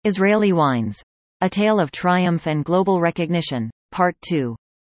Israeli wines. A tale of triumph and global recognition, Part 2.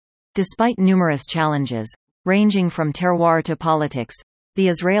 Despite numerous challenges, ranging from terroir to politics, the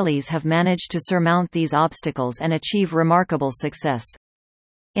Israelis have managed to surmount these obstacles and achieve remarkable success.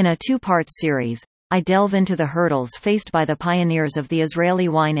 In a two-part series, I delve into the hurdles faced by the pioneers of the Israeli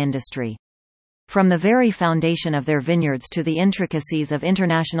wine industry. From the very foundation of their vineyards to the intricacies of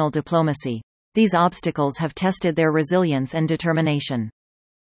international diplomacy, these obstacles have tested their resilience and determination.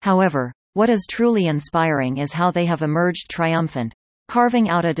 However, what is truly inspiring is how they have emerged triumphant, carving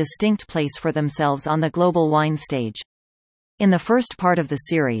out a distinct place for themselves on the global wine stage. In the first part of the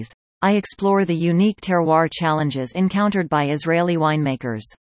series, I explore the unique terroir challenges encountered by Israeli winemakers.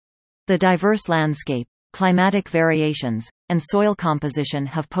 The diverse landscape, climatic variations, and soil composition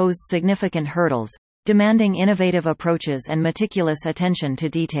have posed significant hurdles, demanding innovative approaches and meticulous attention to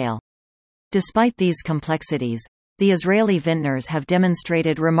detail. Despite these complexities, the Israeli vintners have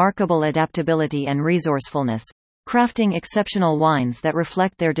demonstrated remarkable adaptability and resourcefulness, crafting exceptional wines that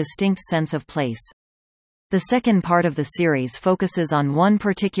reflect their distinct sense of place. The second part of the series focuses on one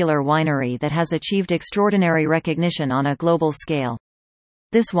particular winery that has achieved extraordinary recognition on a global scale.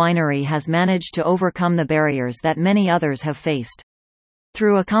 This winery has managed to overcome the barriers that many others have faced.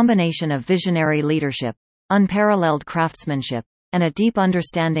 Through a combination of visionary leadership, unparalleled craftsmanship, and a deep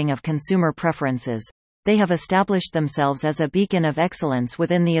understanding of consumer preferences, they have established themselves as a beacon of excellence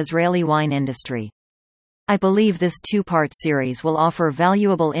within the Israeli wine industry. I believe this two-part series will offer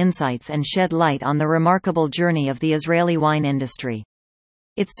valuable insights and shed light on the remarkable journey of the Israeli wine industry.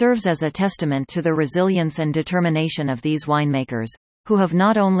 It serves as a testament to the resilience and determination of these winemakers, who have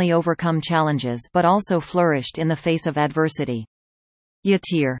not only overcome challenges but also flourished in the face of adversity.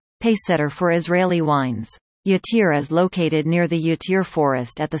 Yatir, pacesetter for Israeli wines. Yatir is located near the Yatir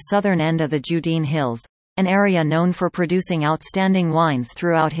forest at the southern end of the Judean Hills, an area known for producing outstanding wines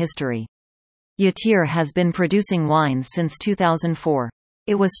throughout history. Yatir has been producing wines since 2004.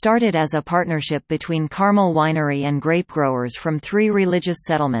 It was started as a partnership between Carmel Winery and grape growers from three religious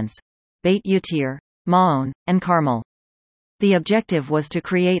settlements: Beit Yatir, Maon, and Carmel. The objective was to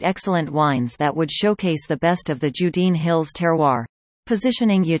create excellent wines that would showcase the best of the Judean Hills terroir,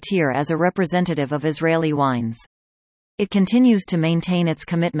 positioning Yatir as a representative of Israeli wines. It continues to maintain its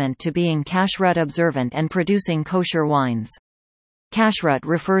commitment to being kashrut observant and producing kosher wines. Kashrut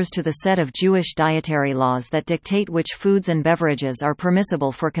refers to the set of Jewish dietary laws that dictate which foods and beverages are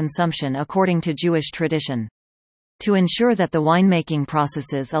permissible for consumption according to Jewish tradition. To ensure that the winemaking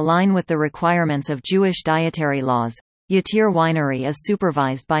processes align with the requirements of Jewish dietary laws, Yatir Winery is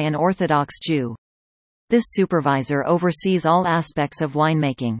supervised by an Orthodox Jew. This supervisor oversees all aspects of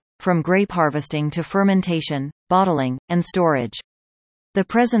winemaking, from grape harvesting to fermentation, bottling, and storage. The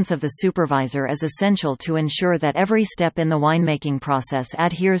presence of the supervisor is essential to ensure that every step in the winemaking process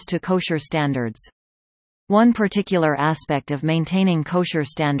adheres to kosher standards. One particular aspect of maintaining kosher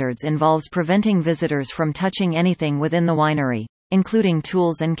standards involves preventing visitors from touching anything within the winery, including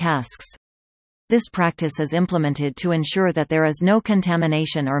tools and casks. This practice is implemented to ensure that there is no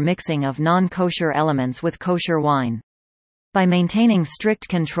contamination or mixing of non-kosher elements with kosher wine. By maintaining strict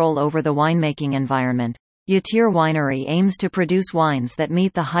control over the winemaking environment, Yatir Winery aims to produce wines that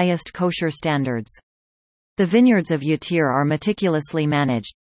meet the highest kosher standards. The vineyards of Yatir are meticulously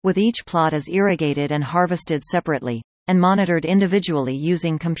managed, with each plot is irrigated and harvested separately, and monitored individually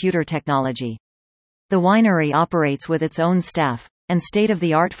using computer technology. The winery operates with its own staff, and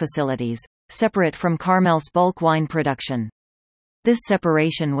state-of-the-art facilities, separate from Carmel's bulk wine production. This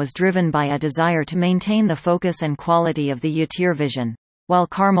separation was driven by a desire to maintain the focus and quality of the Yatir vision, while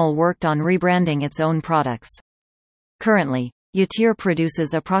Carmel worked on rebranding its own products. Currently, Yatir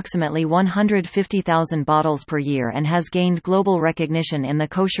produces approximately 150,000 bottles per year and has gained global recognition in the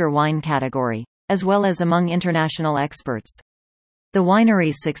kosher wine category, as well as among international experts. The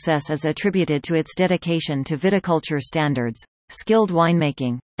winery's success is attributed to its dedication to viticulture standards, skilled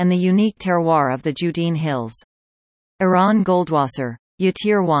winemaking, and the unique terroir of the Judean Hills. Eran Goldwasser,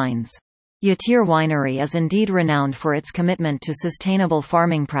 Yatir Wines. Yatir Winery is indeed renowned for its commitment to sustainable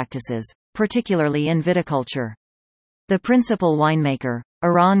farming practices, particularly in viticulture. The principal winemaker,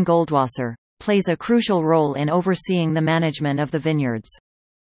 Eran Goldwasser, plays a crucial role in overseeing the management of the vineyards.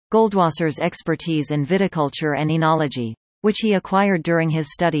 Goldwasser's expertise in viticulture and enology, which he acquired during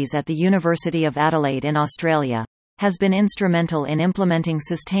his studies at the University of Adelaide in Australia, has been instrumental in implementing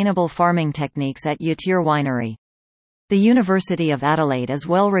sustainable farming techniques at Yatir Winery. The University of Adelaide is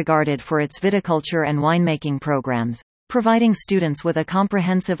well regarded for its viticulture and winemaking programs, providing students with a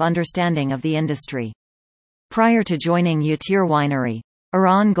comprehensive understanding of the industry. Prior to joining Yatir Winery,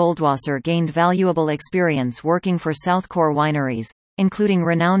 Eran Goldwasser gained valuable experience working for Southcore Wineries, including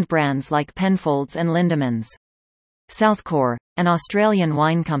renowned brands like Penfolds and Lindemans. Southcorp, an Australian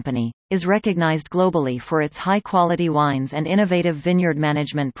wine company, is recognised globally for its high-quality wines and innovative vineyard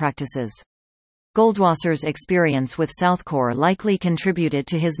management practices. Goldwasser's experience with Southcorp likely contributed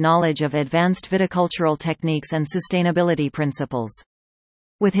to his knowledge of advanced viticultural techniques and sustainability principles.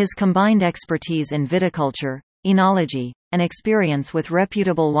 With his combined expertise in viticulture, enology, and experience with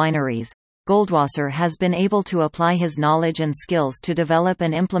reputable wineries, Goldwasser has been able to apply his knowledge and skills to develop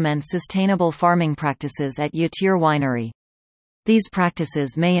and implement sustainable farming practices at Yatir Winery. These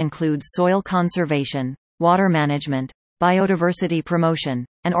practices may include soil conservation, water management, biodiversity promotion,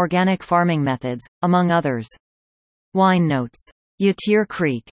 and organic farming methods, among others. Wine notes. Yatir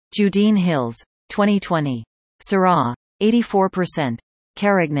Creek, Judean Hills, 2020. Syrah, 84%.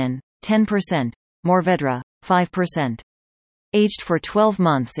 Carignan, 10%. Mourvedre, 5%. Aged for 12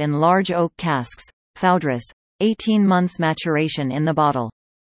 months in large oak casks. Foudres, 18 months maturation in the bottle.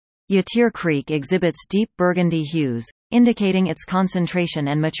 Yatir Creek exhibits deep burgundy hues, indicating its concentration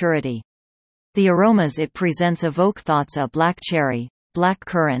and maturity. The aromas it presents evoke thoughts of black cherry, black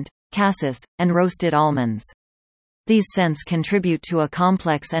currant, cassis, and roasted almonds. These scents contribute to a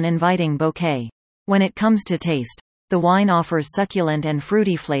complex and inviting bouquet. When it comes to taste, the wine offers succulent and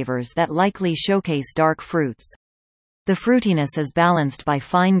fruity flavors that likely showcase dark fruits. The fruitiness is balanced by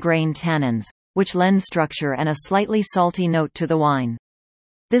fine-grained tannins, which lend structure and a slightly salty note to the wine.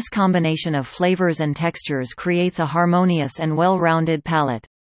 This combination of flavors and textures creates a harmonious and well-rounded palate.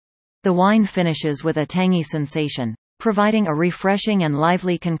 The wine finishes with a tangy sensation, providing a refreshing and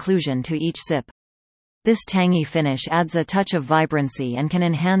lively conclusion to each sip. This tangy finish adds a touch of vibrancy and can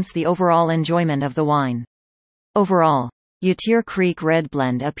enhance the overall enjoyment of the wine. Overall, Yatir Creek Red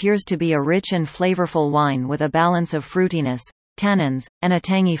Blend appears to be a rich and flavorful wine with a balance of fruitiness, tannins, and a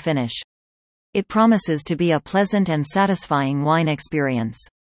tangy finish. It promises to be a pleasant and satisfying wine experience.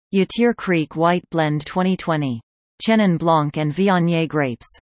 Yatir Creek White Blend 2020. Chenin Blanc and Viognier grapes.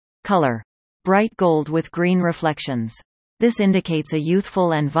 Color. Bright gold with green reflections. This indicates a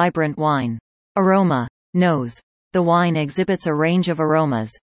youthful and vibrant wine. Aroma. Nose. The wine exhibits a range of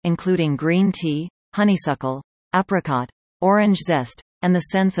aromas, including green tea, honeysuckle, apricot, orange zest, and the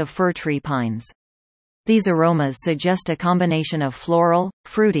scents of fir tree pines. These aromas suggest a combination of floral,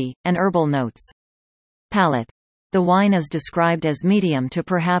 fruity, and herbal notes. Palate. The wine is described as medium to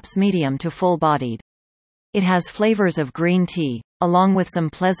perhaps medium to full-bodied. It has flavors of green tea, along with some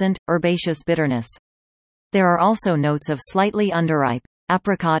pleasant, herbaceous bitterness. There are also notes of slightly underripe,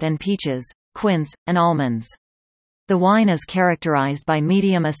 apricot and peaches, quince, and almonds. The wine is characterized by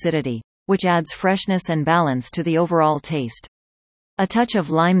medium acidity, which adds freshness and balance to the overall taste. A touch of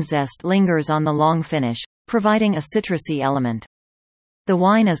lime zest lingers on the long finish, providing a citrusy element. The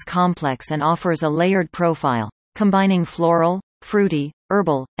wine is complex and offers a layered profile, combining floral, fruity,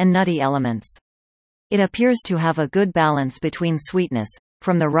 herbal, and nutty elements. It appears to have a good balance between sweetness,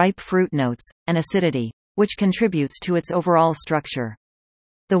 from the ripe fruit notes, and acidity, which contributes to its overall structure.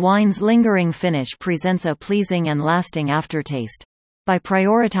 The wine's lingering finish presents a pleasing and lasting aftertaste. By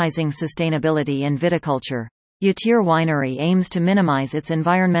prioritizing sustainability in viticulture, Yatir Winery aims to minimize its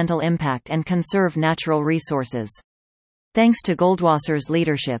environmental impact and conserve natural resources. Thanks to Goldwasser's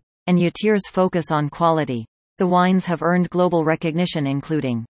leadership, and Yatir's focus on quality, the wines have earned global recognition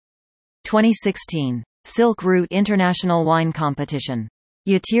including 2016 Silk Route International Wine Competition.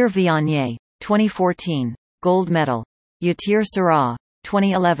 Yatir Viognier, 2014, Gold Medal. Yatir Syrah,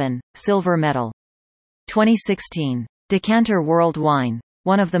 2011, Silver Medal. 2016 Decanter World Wine,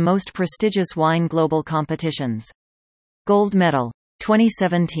 one of the most prestigious wine global competitions. Gold Medal.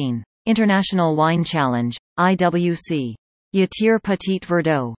 2017 International Wine Challenge, IWC. Yatir Petit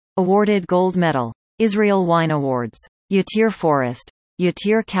Verdot, awarded Gold Medal. Israel Wine Awards. Yatir Forest.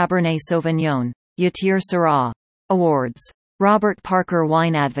 Yatir Cabernet Sauvignon. Yatir Syrah. Awards. Robert Parker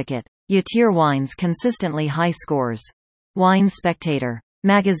Wine Advocate. Yatir wines consistently high scores. Wine Spectator.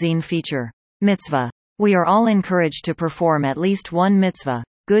 Magazine feature. Mitzvah. We are all encouraged to perform at least one mitzvah,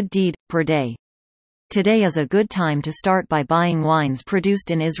 good deed, per day. Today is a good time to start by buying wines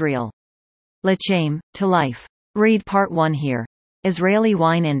produced in Israel. L'Chaim, to life. Read Part 1 here. Israeli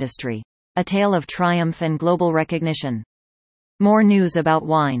wine industry. A tale of triumph and global recognition. More news about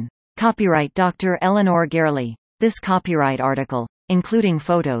wine. Copyright Dr. Eleanor Gerli. This copyright article, including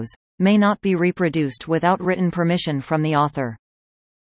photos, may not be reproduced without written permission from the author.